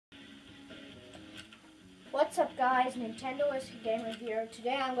What's up guys, Nintendo is Gamer here.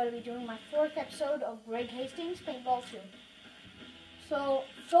 Today I'm going to be doing my 4th episode of Greg Hastings Paintball 2. So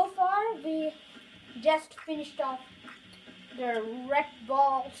far we just finished off the Rec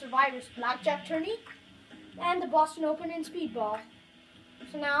Ball Survivors Blackjack Tourney and the Boston Open in Speedball.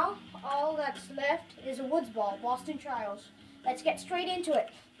 So now all that's left is a Woods Ball, Boston Trials. Let's get straight into it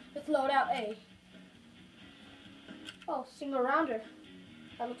with loadout A. Oh, single rounder.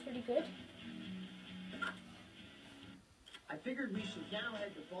 That looks pretty good. I figured we should now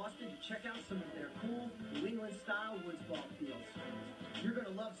head to Boston to check out some of their cool New England-style woods ball fields. You're going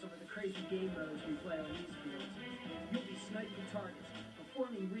to love some of the crazy game modes we play on these fields. You'll be sniping targets,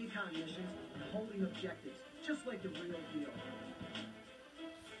 performing recon missions, and holding objectives, just like the real deal.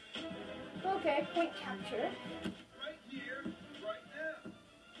 Okay, point capture. Right here, right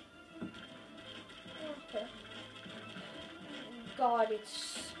now. Okay. God,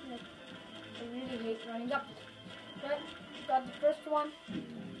 I really hate running up. But got the first one.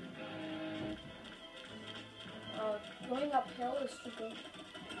 Going uphill is super.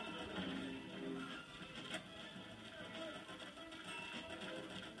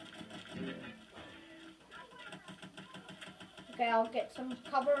 Okay, I'll get some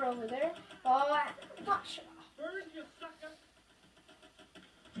cover over there. Oh, gosh.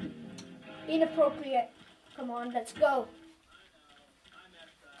 Inappropriate. Come on, let's go.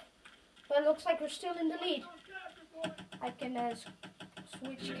 But it looks like we're still in the lead. I can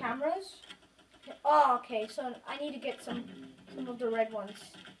switch cameras. Oh, okay, so I need to get some of the red ones.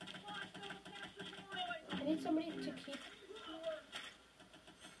 I need somebody to keep...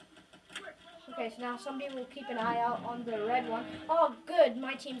 Okay, so now somebody will keep an eye out on the red one. Oh, good,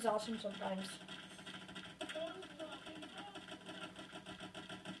 my team's awesome sometimes.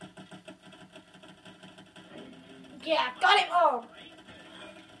 Yeah, got him! Oh!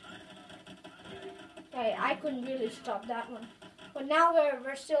 Okay, I couldn't really stop that one. But now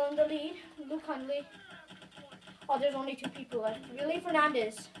we're still in the lead. Luke Hundley. Oh, there's only 2 people left. Willie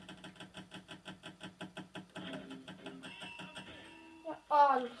Fernandez.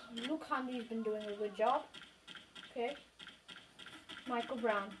 Oh, Luke Hundley's been doing a good job. Okay. Michael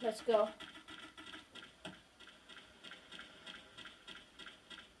Brown, let's go.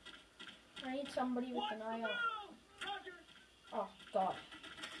 I need somebody with an eye out. Oh, God.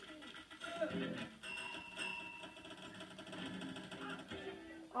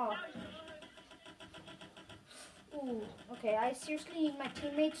 Oh. Ooh, okay, I seriously need my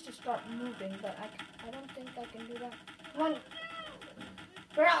teammates to start moving, but I don't think I can do that. Come on.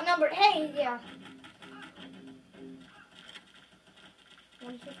 We're outnumbered. Hey, yeah.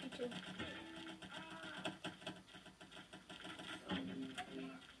 152.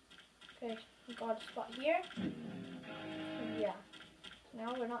 Okay, we got a spot here. Yeah.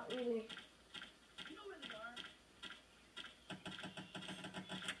 Now we're not really...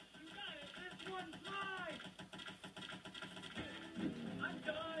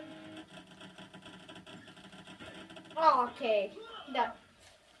 Oh, okay. That.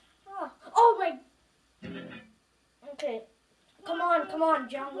 Oh my. Okay. Come on,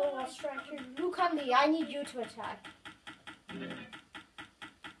 Jungle Striker. Luke Hundley, I need you to attack.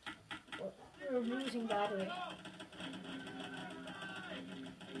 We're losing badly.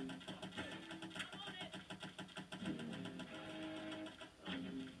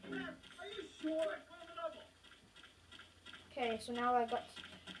 Okay, so now I got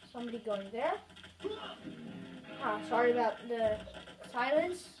somebody going there. Sorry about the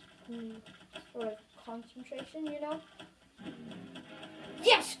silence or concentration, you know.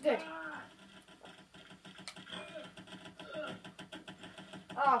 Yes, good.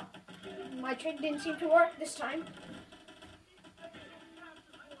 Oh, my trick didn't seem to work this time.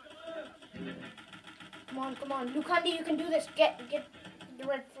 Come on, Luke Hundley, you can do this. Get the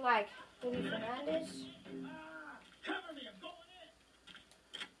red flag. Willie Fernandez.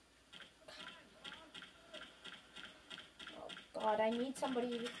 God, I need somebody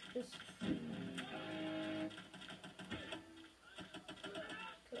with this.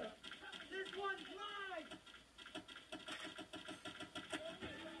 Okay.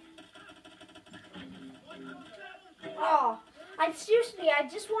 Oh, I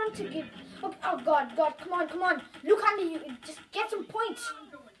just want to give. Oh God, come on. Luke Hundley, you just get some points.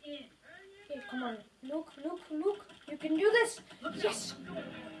 Okay, come on, Luke, you can do this. Yes.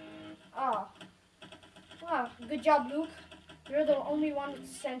 Oh. Wow, good job, Luke. You're the only one with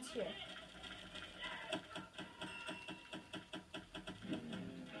sense here.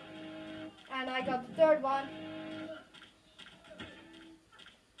 And I got the 3rd one.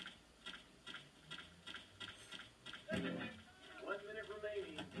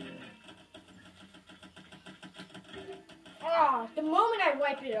 Ah, the moment I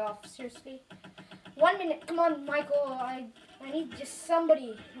wipe it off, seriously. 1 minute, come on, Michael. I need just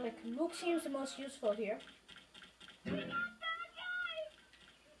somebody. Like, Luke seems the most useful here.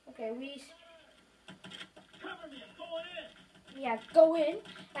 Okay, yeah, go in,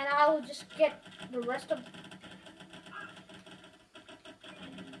 and I'll just get the rest of.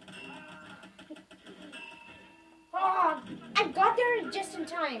 Oh, I got there just in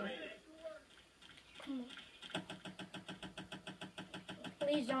time. Come on.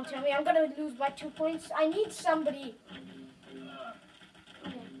 Please don't tell me I'm gonna lose by 2 points. I need somebody.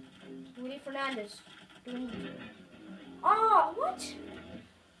 Okay. Willie Fernandez. Oh, what?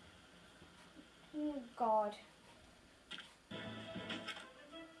 Oh, God.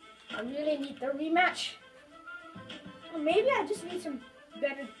 I really need the rematch. Or maybe I just need some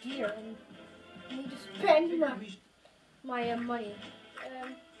better gear and I need to spend my money.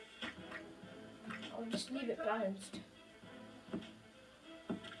 I'll just leave it balanced.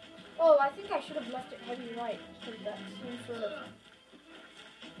 Oh, I think I should have left it heavy right, because that seems sort of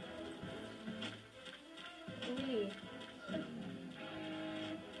really.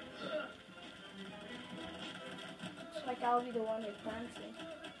 Looks like I'll be the one advancing.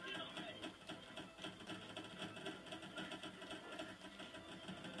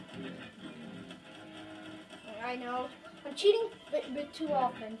 I know. I'm cheating a bit too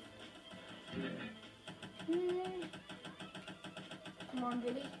often. Come on,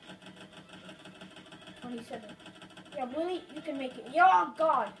 Billy. 27. Yeah, Willie, you can make it. Oh,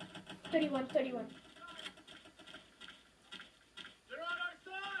 God. 31, 31. They're on our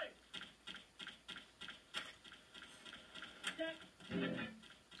side!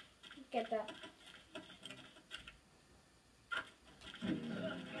 Get that.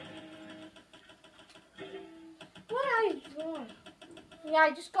 What are you doing? Yeah,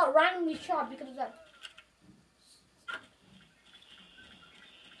 I just got randomly shot because of that.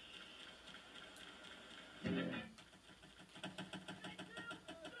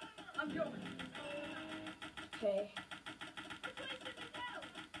 I'm going. Okay.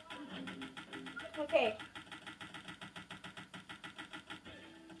 Okay.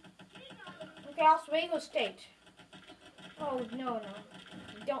 Okay, Oswego State. Oh no.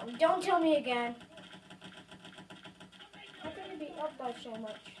 Don't tell me again. How can it be up by so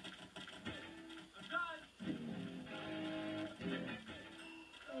much?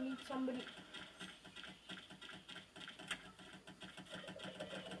 I need somebody.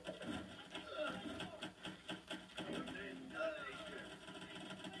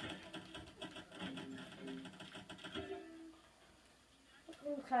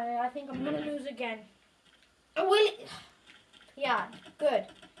 Okay, I think I'm gonna lose again. Oh, Willie. Yeah, good.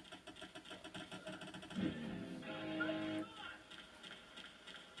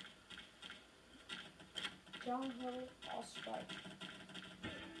 Downhill, all strike.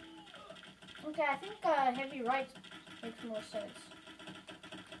 Okay, I think heavy right makes more sense.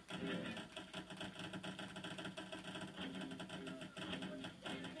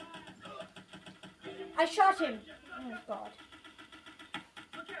 I shot him. Oh God.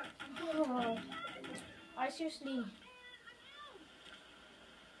 Oh, I seriously.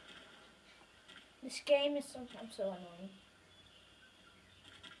 This game is sometimes so annoying.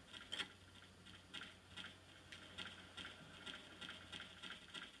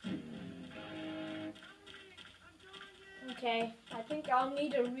 Okay, I think I'll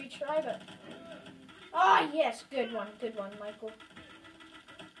need a retry, but... Ah, yes, good one, Michael.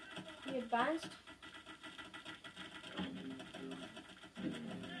 You advanced?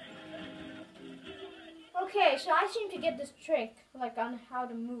 Okay, so I seem to get this trick, like on how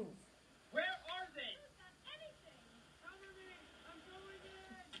to move. Where are they?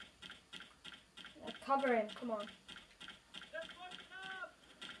 Cover him, come on.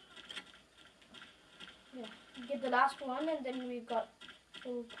 Yeah, get the last one and then we've got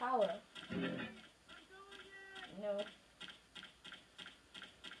full power. No.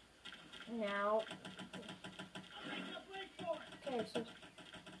 Now. Okay, so.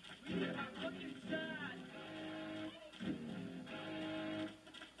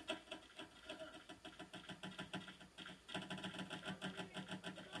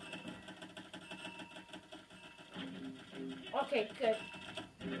 Okay, good.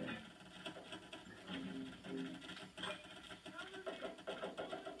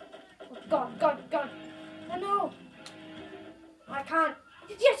 Oh, God. Oh no! I can't.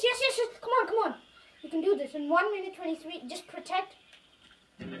 Yes. Come on. You can do this in 1 minute 23. Just protect.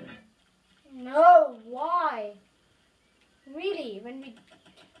 No, why? Really, when we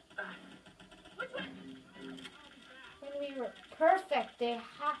were perfect, they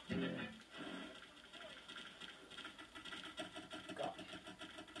have.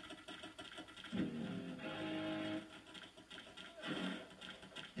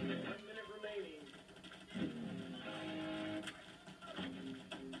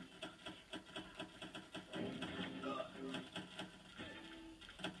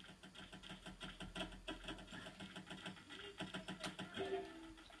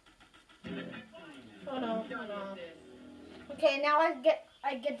 don't know. Okay, now I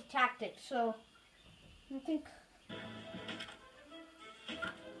get the tactics. So I think.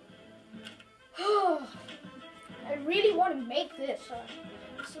 I really want to make this.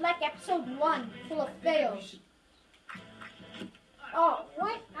 It's like episode 1, full of fails. Oh,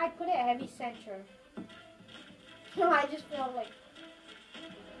 what? I put it heavy center. No, I just felt like.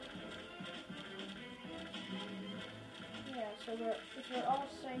 Yeah, so we're all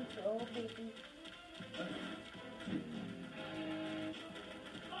central, baby.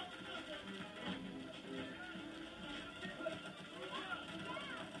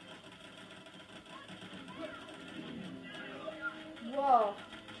 Whoa.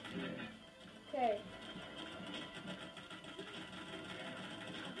 Okay.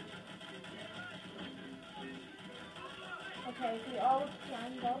 Okay, we all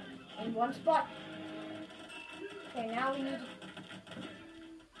lined up in one spot. Okay, now we need to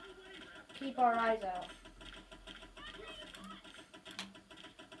keep our eyes out.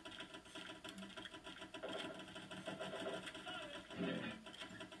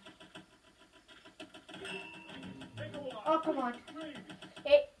 Oh, come on.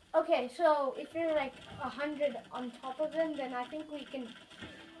 Okay, so if you're like 100 on top of them, then I think we can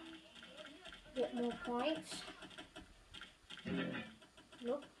get more points.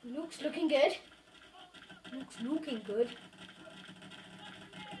 Look, Luke's looking good. Luke's looking good.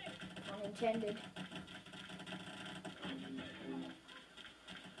 Unintended.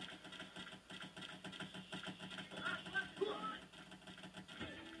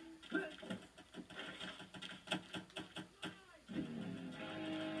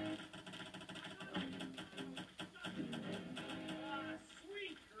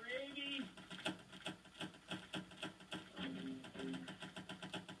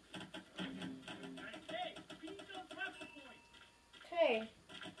 Okay.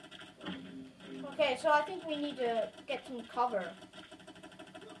 Okay, so I think we need to get some cover.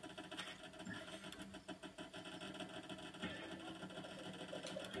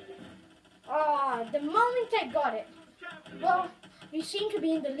 Ah, the moment I got it. Well, we seem to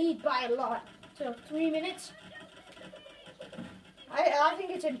be in the lead by a lot. So 3 minutes. I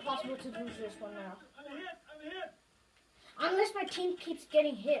think it's impossible to lose this one now. Unless my team keeps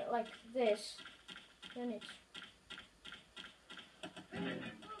getting hit like this, then it's.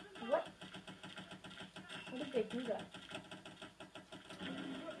 What? How did they do that?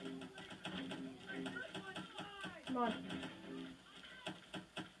 Come on.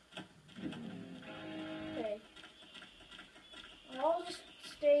 Okay. I'll just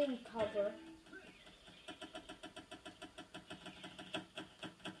stay in cover.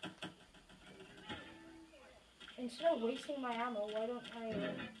 Instead of wasting my ammo, why don't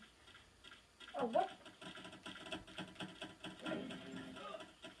I... Oh, what?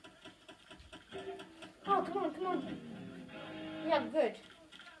 Oh, come on, come on. Yeah, good.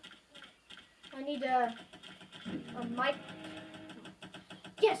 I need a mic.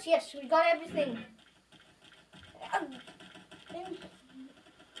 Yes, yes, we got everything.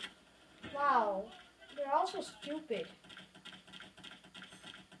 Wow, they're also stupid.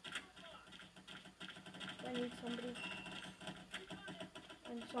 I need somebody.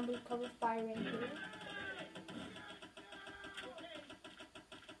 And somebody cover fire in here.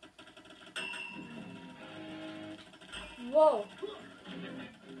 Whoa.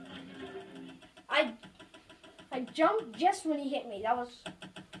 I jumped just when he hit me. That was...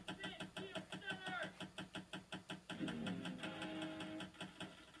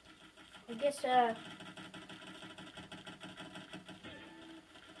 I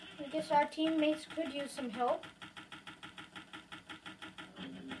guess our teammates could use some help.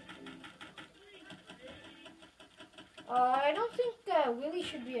 I don't think Willie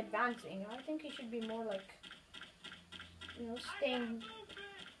should be advancing. I think he should be more like, you know, staying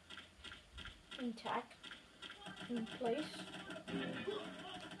intact, in place.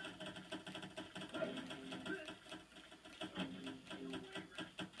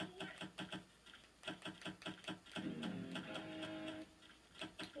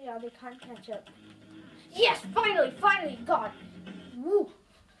 Yeah, they can't catch up. Yes, finally, God. Woo.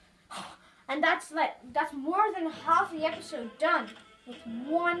 And that's more than half the episode done with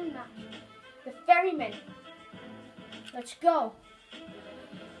one match. The ferryman. Let's go.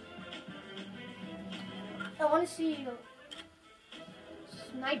 I want to see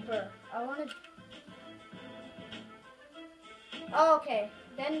sniper. I want to. Oh, okay.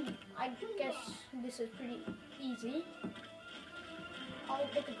 Then I guess this is pretty easy. I'll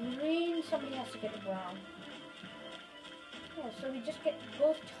get the green. Somebody has to get the brown. Yeah, so we just get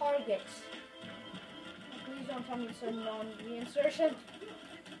both targets. Please don't tell me it's a non-reinsertion.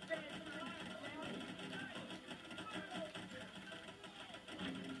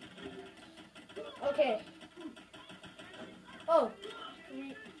 Okay. Oh.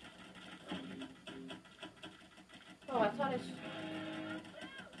 Oh, I thought it's...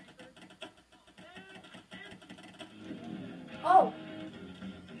 Oh.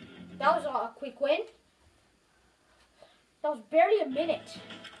 That was a quick win. That was barely a minute.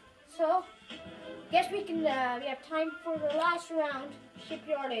 So, guess we can, we have time for the last round.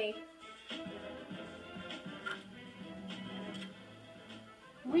 Shipyard A.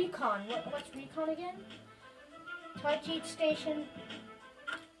 Recon. What's recon again? Touch each station.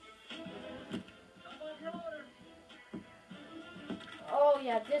 Oh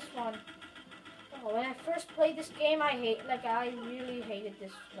yeah, this one. Oh, when I first played this game, I really hated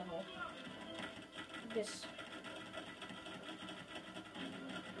this level. This.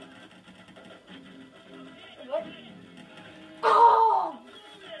 What? Oh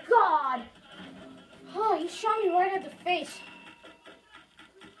God! Oh, he shot me right at the face.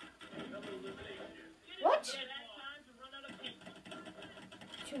 What?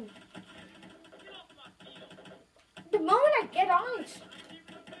 2. The moment I get on,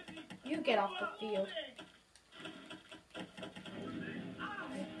 you get off the field.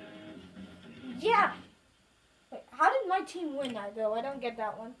 Yeah. Wait, how did my team win that though? I don't get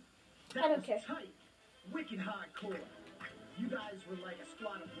that one. I don't care. Tight. Wicked hardcore. You guys were like a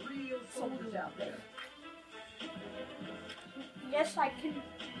squad of real soldiers out there. Yes, I can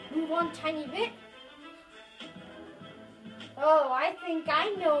move on tiny bit. Oh, I think I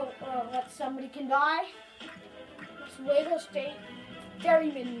know what somebody can buy. Oswego State.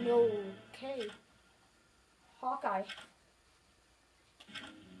 Dairyman, no. Okay. Hawkeye.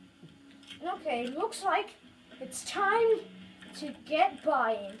 Okay, looks like it's time to get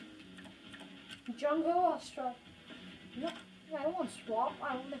buying. Jungle Australia. No, I don't want to swap.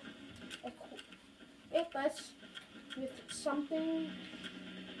 I want to equip us with something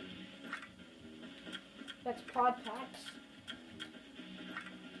that's pod packs.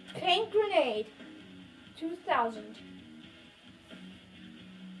 Paint grenade. 2,000.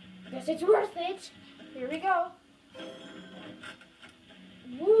 Guess it's worth it. Here we go.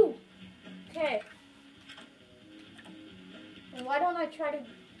 Woo. Okay. And why don't I try to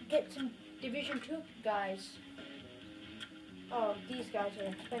get some Division 2 guys? Oh, these guys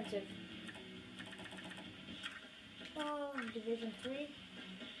are expensive. Oh, Division 3.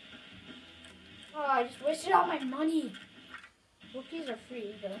 Oh, I just wasted all my money. Rookies are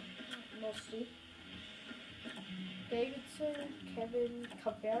free, though. Mostly. Davidson, Kevin,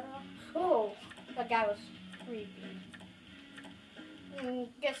 Cabrera. Oh, that guy was creepy.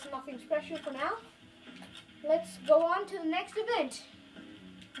 Guess nothing special for now. Let's go on to the next event,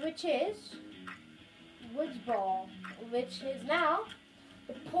 which is Woods Ball, which is now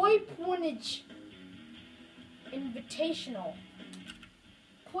the Poi Punage Invitational.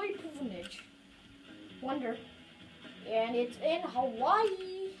 Poi Punage. Wonder. And it's in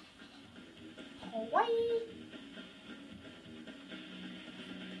Hawaii. Hawaii.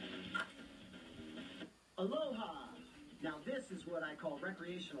 Aloha! Now this is what I call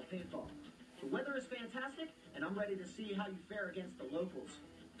recreational paintball. The weather is fantastic, and I'm ready to see how you fare against the locals.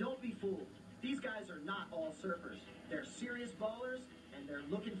 Don't be fooled. These guys are not all surfers. They're serious ballers, and they're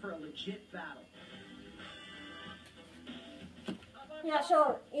looking for a legit battle. Yeah,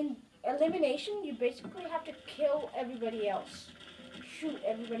 so in elimination, you basically have to kill everybody else. Shoot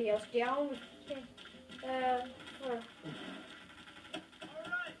everybody else down with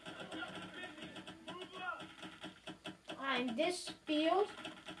and this field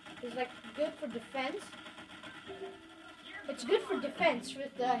is like good for defense. It's good for defense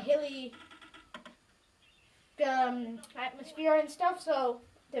with the hilly atmosphere and stuff, so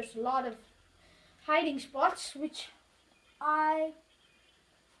there's a lot of hiding spots which I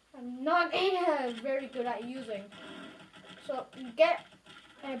am not very good at using. So you get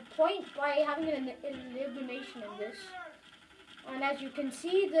a point by having an elimination in this. And as you can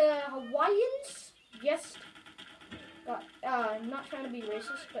see, the Hawaiians, yes, I'm not trying to be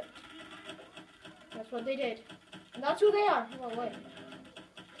racist, but that's what they did. And that's who they are. Well, wait.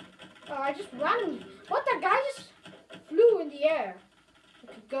 I just ran. What? That guy just flew in the air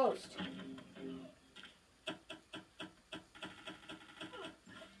like a ghost.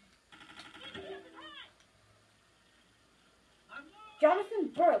 Jonathan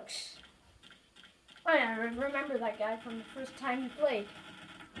Brooks. Oh yeah, I remember that guy from the first time he played.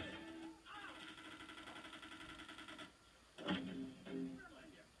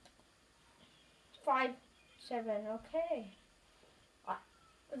 Five, 7, okay.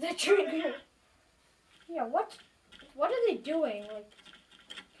 The trigger. Yeah, what are they doing? Like,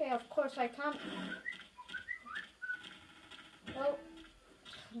 okay, of course I can't. Well,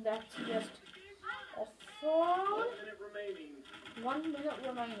 that's just phone. 1 minute remaining. 1 minute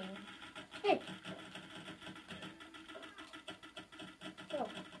remaining. Hey. Oh.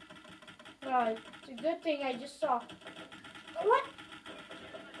 Right. It's a good thing I just saw. What?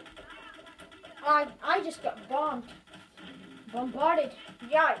 I just got bombed. Bombarded.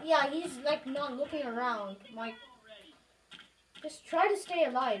 Yeah, he's like not looking around. Like, just try to stay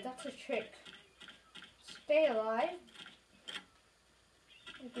alive. That's a trick. Stay alive.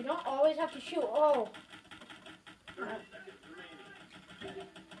 You don't always have to shoot. Oh.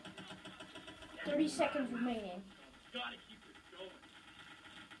 30 seconds remaining.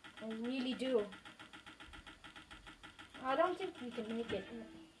 I really do. I don't think we can make it.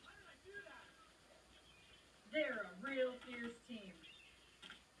 They're a real fierce team.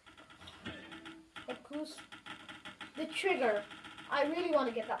 Of course. The trigger. I really want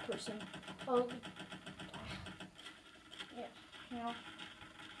to get that person. Oh. Yeah. You know.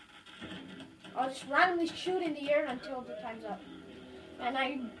 I'll just randomly shoot in the air until the time's up. And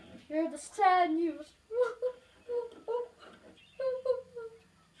I hear the sad news.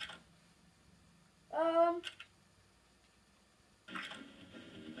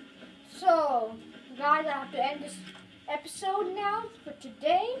 So, guys, I have to end this episode now for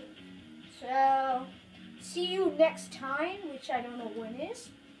today. So, see you next time, which I don't know when is.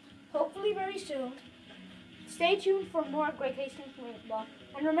 Hopefully very soon. Stay tuned for more Greg Hastings Paintball.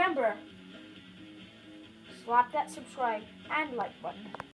 And remember, slap that subscribe and like button.